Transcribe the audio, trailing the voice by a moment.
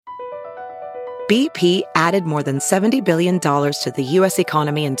BP added more than $70 billion to the U.S.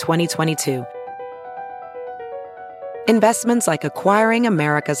 economy in 2022. Investments like acquiring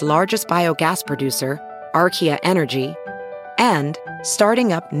America's largest biogas producer, Archaea Energy, and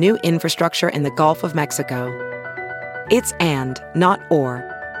starting up new infrastructure in the Gulf of Mexico. It's and, not or.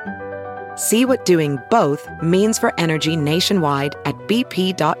 See what doing both means for energy nationwide at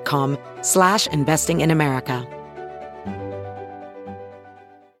bp.com/investing in America.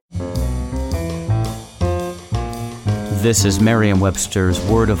 This is Merriam-Webster's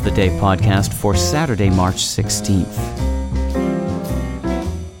Word of the Day podcast for Saturday, March 16th.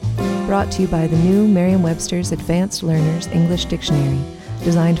 Brought to you by the new Merriam-Webster's Advanced Learners English Dictionary,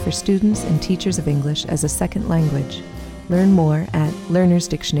 designed for students and teachers of English as a second language. Learn more at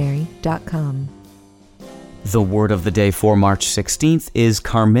learnersdictionary.com. The word of the day for March 16th is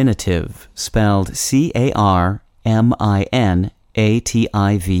carminative, spelled C-A-R-M-I-N-A-T-I-V-E.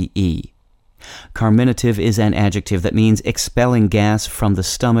 Carminative is an adjective that means expelling gas from the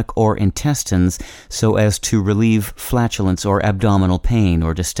stomach or intestines so as to relieve flatulence or abdominal pain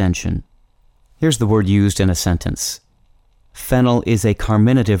or distension. Here's the word used in a sentence. Fennel is a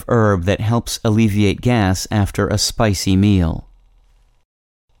carminative herb that helps alleviate gas after a spicy meal.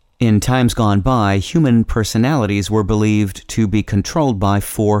 In times gone by, human personalities were believed to be controlled by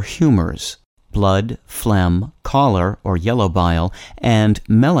 4 humors: blood, phlegm, choler, or yellow bile, and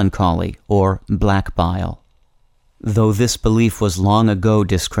melancholy, or black bile. Though this belief was long ago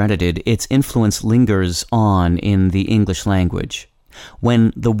discredited, its influence lingers on in the English language.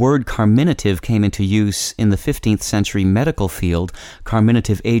 When the word carminative came into use in the 15th century medical field,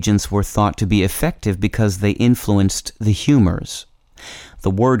 carminative agents were thought to be effective because they influenced the humors.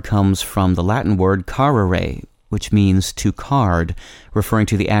 The word comes from the Latin word carrere, which means to card, referring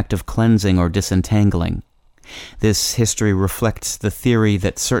to the act of cleansing or disentangling. This history reflects the theory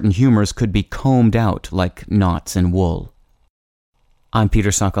that certain humors could be combed out like knots in wool. I'm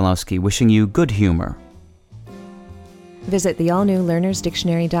Peter Sokolowski, wishing you good humor. Visit the all-new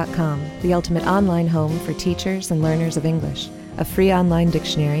learnersdictionary.com, the ultimate online home for teachers and learners of English. A free online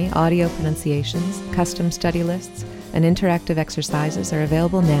dictionary, audio pronunciations, custom study lists, and interactive exercises are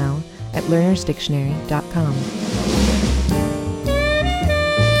available now at learnersdictionary.com.